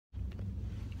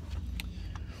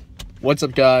What's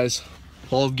up, guys?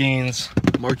 Paul of Gaines,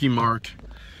 Marky Mark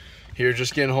here,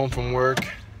 just getting home from work.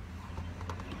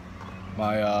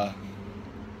 My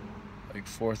like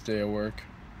 4th day of work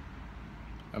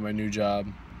at my new job.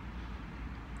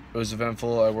 It was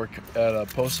eventful. I work at a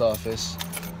post office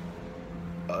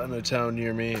in a town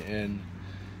near me, and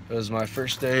it was my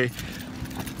first day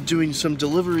doing some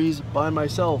deliveries by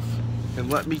myself.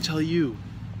 And let me tell you,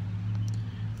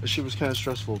 this shit was kind of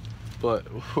stressful. But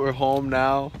we're home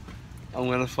now. I'm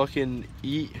gonna fucking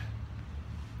eat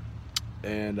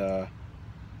and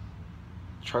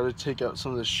try to take out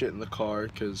some of this shit in the car,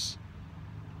 because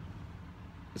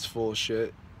it's full of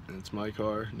shit and it's my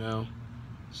car now.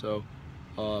 So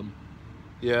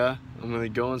yeah, I'm gonna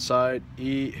go inside,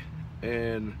 eat,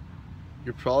 and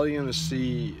you're probably gonna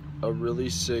see a really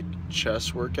sick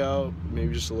chest workout,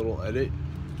 maybe just a little edit.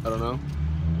 I don't know.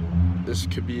 This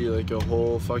could be like a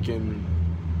whole fucking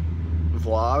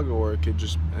vlog, or it could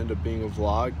just end up being a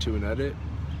vlog to an edit.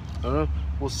 I don't know.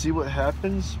 We'll see what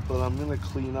happens, but I'm gonna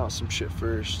clean out some shit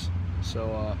first.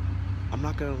 So I'm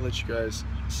not gonna let you guys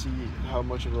see how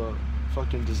much of a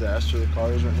fucking disaster the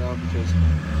car is right now, because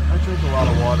I drink a lot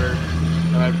of water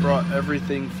and I brought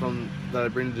everything from that I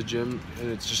bring to the gym,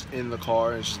 and it's just in the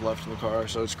car, and it's just left in the car,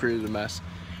 so it's created a mess.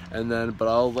 And then, but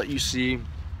I'll let you see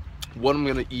what I'm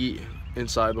gonna eat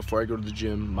inside before I go to the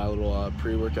gym, my little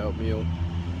pre-workout meal.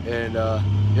 And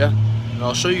yeah, and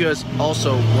I'll show you guys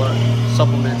also what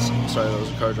supplements. Sorry, that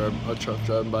was a truck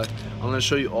driving by. I'm gonna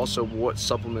show you also what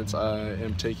supplements I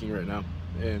am taking right now,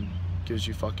 and gives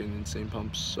you fucking insane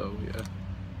pumps. So yeah,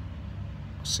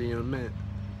 I'll see you in a minute.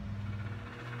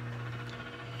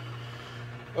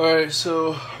 Alright,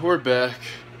 so we're back,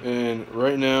 and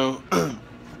right now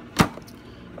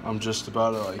I'm just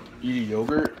about to like eat a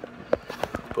yogurt,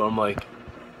 but I'm like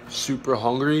super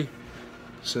hungry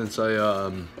since I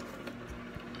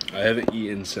haven't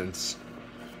eaten since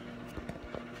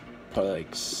probably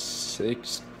like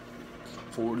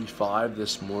 6:45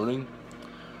 this morning.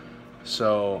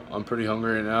 So I'm pretty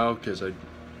hungry right now, because I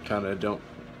kind of don't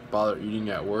bother eating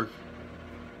at work,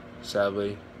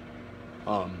 sadly.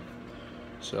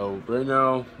 So right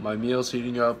now my meal's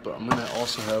heating up, but I'm gonna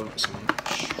also have some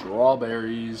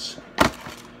strawberries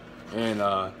and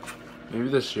maybe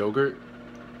this yogurt.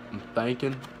 I'm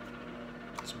thinking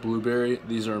it's blueberry.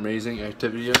 These are amazing.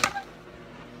 Activia.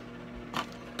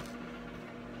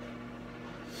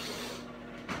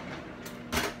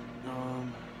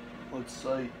 Let's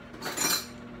see.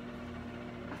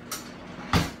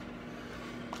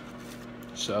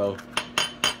 So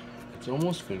it's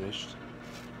almost finished.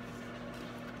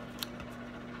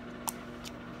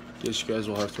 Guess you guys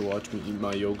will have to watch me eat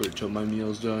my yogurt till my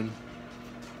meal's done.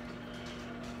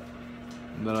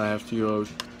 And then I have to go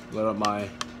let up my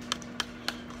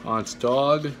aunt's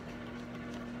dog.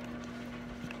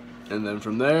 And then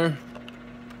from there,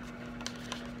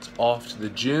 it's off to the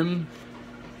gym.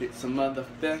 Hit some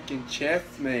motherfucking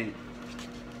chest, mate.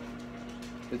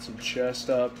 Hit some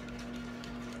chest up.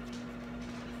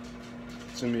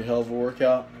 It's gonna be a hell of a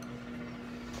workout.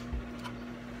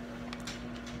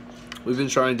 We've been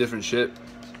trying different shit.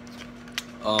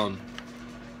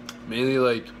 Mainly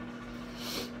like,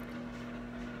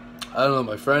 I don't know,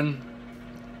 my friend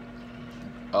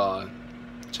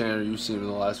Tanner, you've seen him in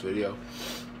the last video.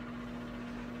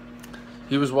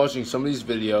 He was watching somebody's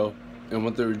video, and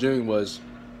what they were doing was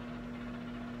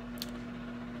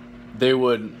they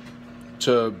would,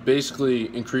 to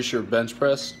basically increase your bench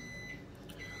press,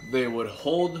 they would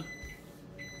hold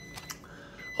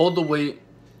the weight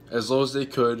as low as they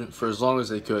could for as long as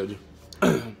they could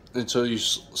until you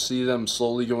see them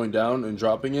slowly going down and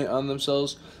dropping it on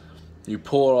themselves. You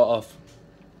pull it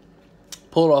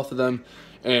off of them,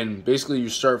 and basically you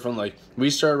start from like, we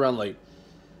start around like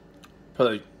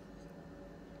probably like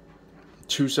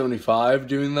 275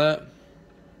 doing that,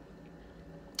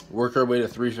 work our way to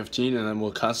 315, and then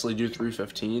we'll constantly do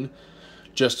 315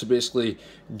 just to basically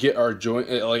get our joint,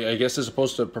 like, I guess it's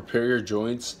supposed to prepare your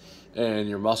joints and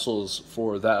your muscles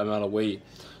for that amount of weight.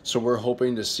 So we're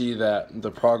hoping to see that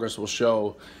the progress will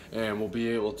show, and we'll be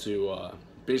able to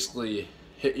basically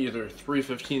hit either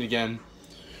 315 again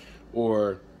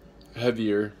or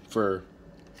heavier for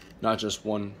not just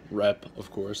one rep,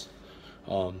 of course.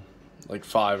 Like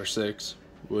 5 or 6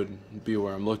 would be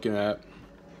where I'm looking at.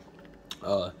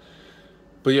 But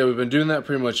yeah, we've been doing that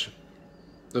pretty much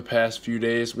the past few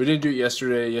days. We didn't do it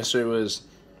yesterday. Yesterday was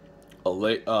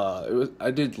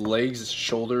I did legs,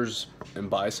 shoulders, and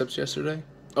biceps yesterday.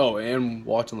 Oh, and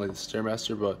walked on like the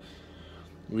Stairmaster, but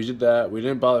we did that. We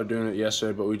didn't bother doing it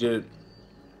yesterday, but we did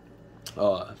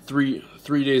three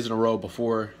days in a row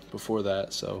before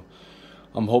that. So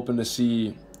I'm hoping to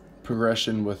see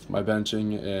progression with my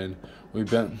benching, and we've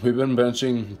been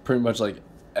benching pretty much like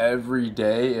every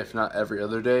day, if not every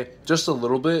other day, just a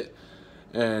little bit.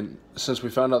 And since we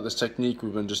found out this technique,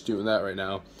 we've been just doing that right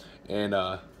now. And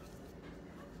I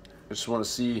just want to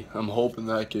see, I'm hoping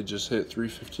that I could just hit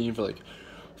 315 for like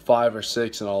 5 or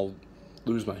 6 and I'll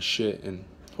lose my shit, and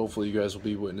hopefully you guys will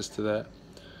be witness to that.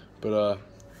 But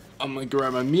I'm gonna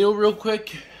grab my meal real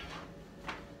quick.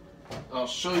 I'll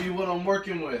show you what I'm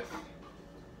working with.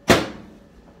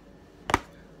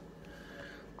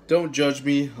 Don't judge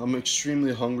me, I'm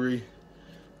extremely hungry.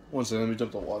 One second, let me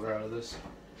dump the water out of this.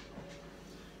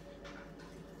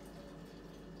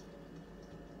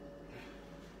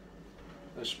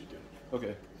 That should be good.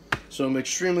 Okay, so I'm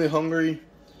extremely hungry.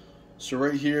 So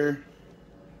right here,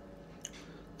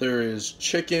 there is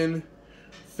chicken,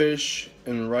 fish,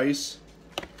 and rice.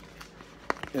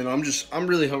 And I'm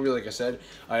really hungry, like I said.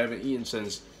 I haven't eaten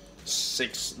since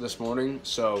 6 this morning,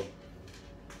 so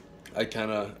I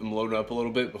kind of am loading up a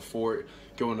little bit before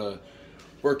going to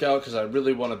work out, because I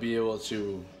really want to be able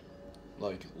to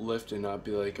like lift and not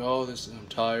be like, oh, I'm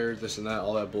tired, this and that,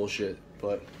 all that bullshit.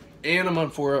 And I'm on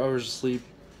 4 hours of sleep,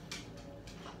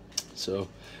 so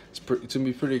it's gonna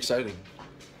be pretty exciting.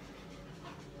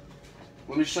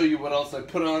 Let me show you what else I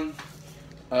put on.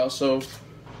 I also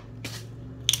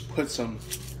put some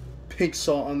pink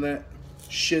salt on that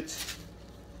shit.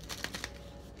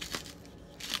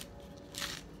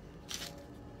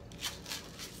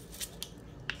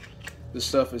 This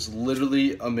stuff is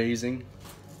literally amazing.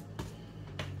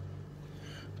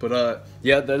 But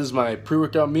yeah, that is my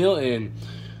pre-workout meal, and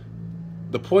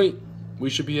the point we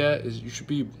should be at is you should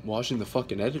be watching the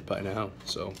fucking edit by now.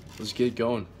 So let's get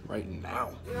going right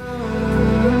now.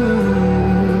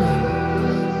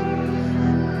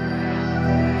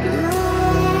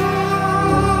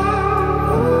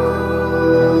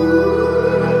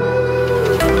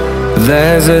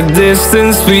 There's a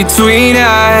distance between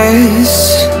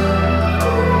us.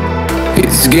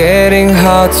 It's getting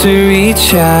hard to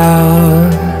reach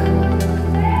out.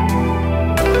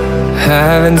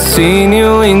 Haven't seen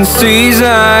you in seasons,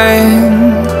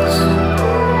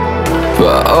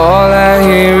 but all I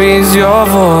hear is your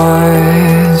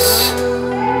voice.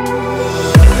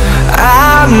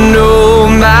 I know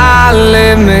my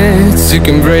limits, you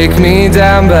can break me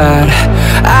down, but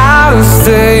I'll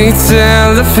stay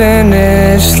till the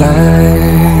finish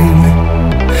line.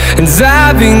 And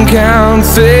I've been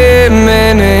counting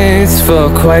minutes for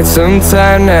quite some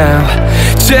time now,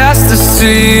 just to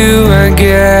see you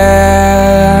again.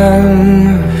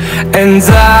 And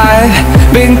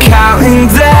I've been counting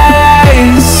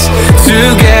days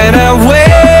to get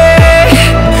away,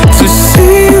 to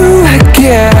see you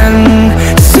again,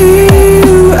 see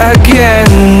you again.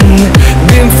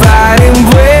 Been finding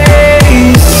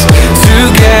ways to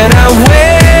get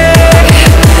away,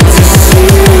 to see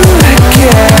you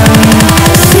again,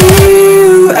 see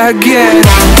you again.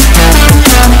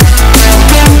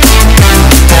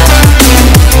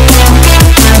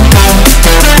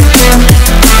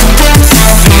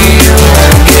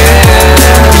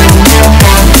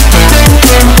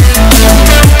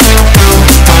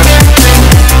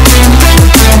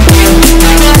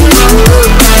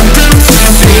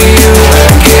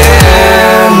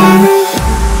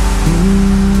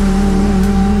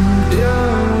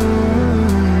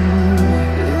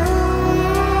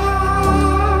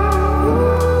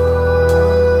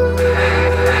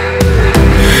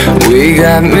 We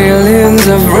got millions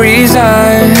of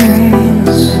reasons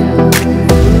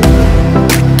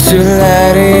to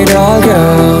let it all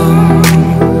go.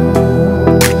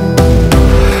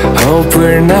 Hope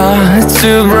we're not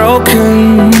too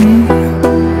broken.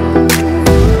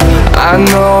 I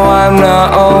know I'm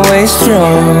not always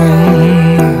strong,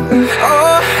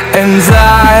 and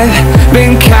I've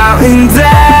been counting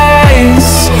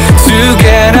days to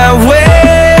get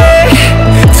away,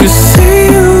 to see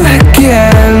you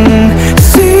again,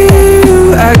 see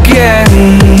you again.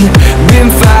 Been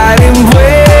finding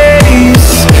ways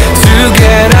to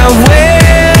get away,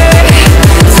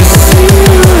 to see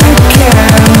you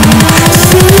again,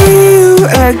 see you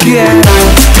again.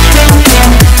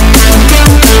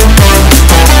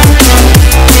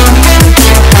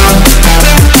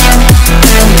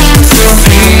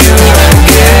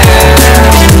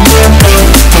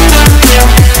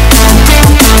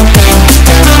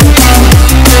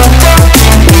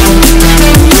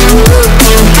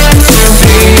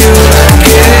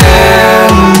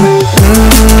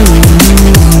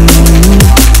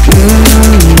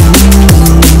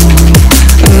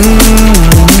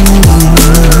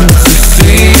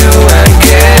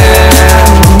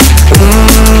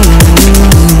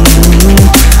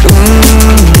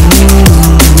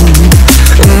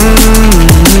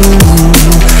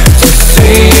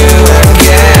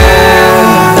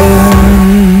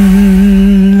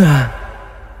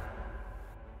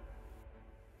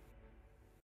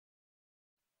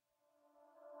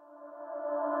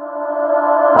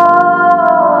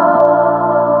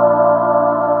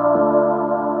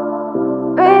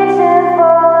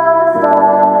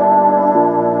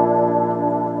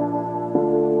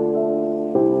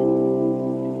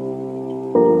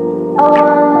 We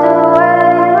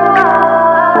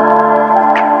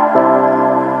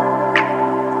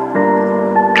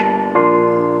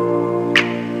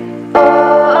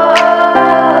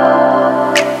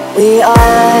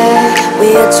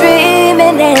are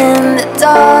dreaming in the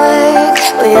dark.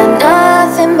 We are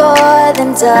nothing more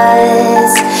than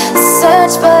dust.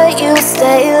 Search but you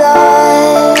stay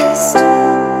lost.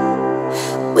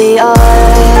 We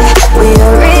are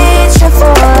reaching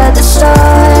for the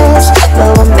stars,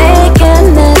 but we're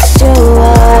making this too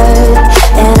hard.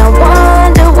 And I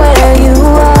wonder where you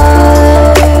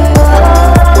are.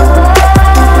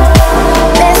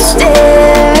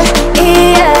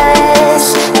 Mysterious,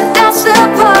 that's the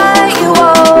part you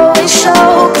always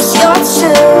show. 'Cause you're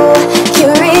too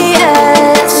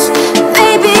curious.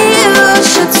 Maybe you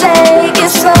should take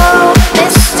it slow.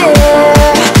 Mysterious,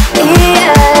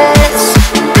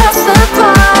 that's the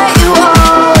part you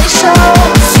always show.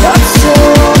 'Cause you're too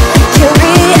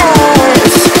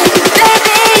curious.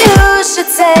 Maybe you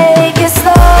should take it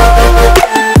slow.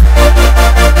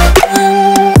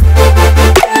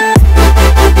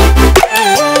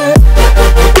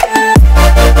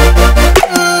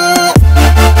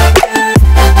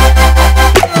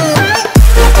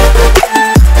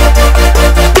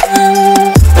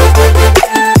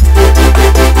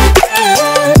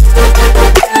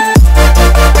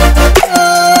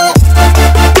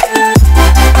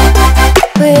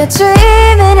 We're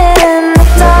dreaming in the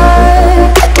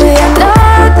dark. We are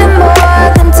nothing more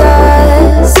than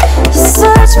dust. You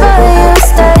search but you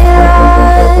stay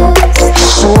lost.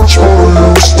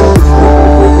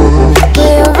 We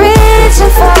are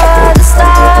reaching for the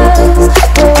stars,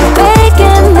 but we're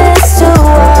making this too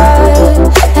hard.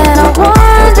 And I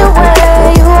wonder where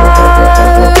you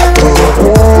are.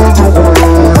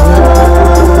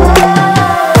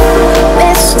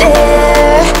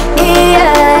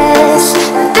 Mysterious,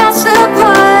 that's the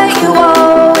part you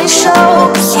always show.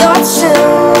 'Cause you're too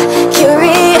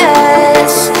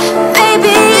curious.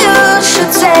 Maybe you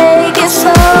should take it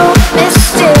slow.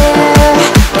 Mysterious,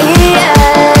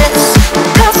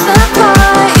 that's the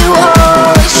part you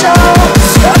always show.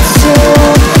 'Cause you're too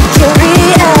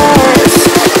curious.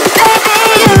 Maybe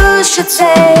you should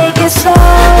take it slow.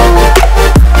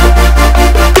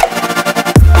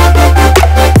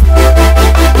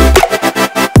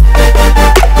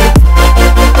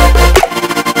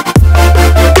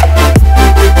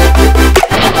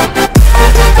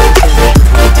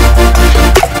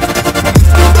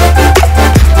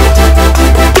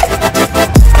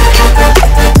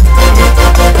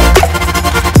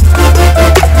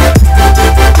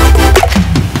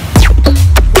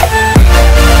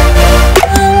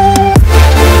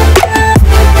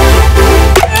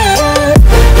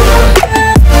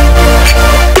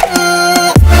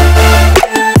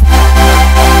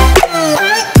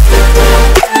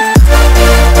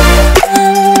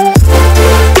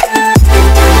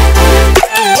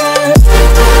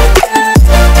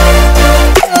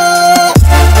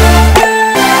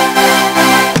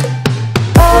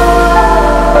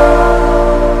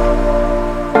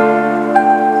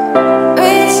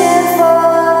 Reaching for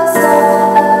the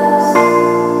stars.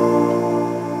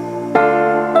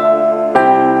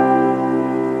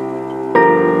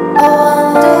 I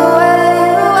wonder where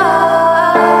you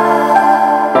are.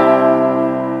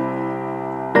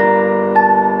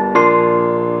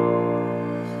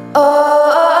 Oh.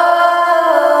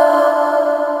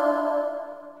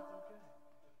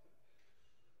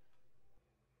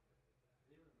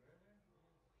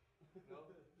 No,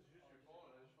 it's just your phone.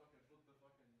 I just fucking flipped the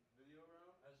fucking video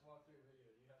around. I just walked through.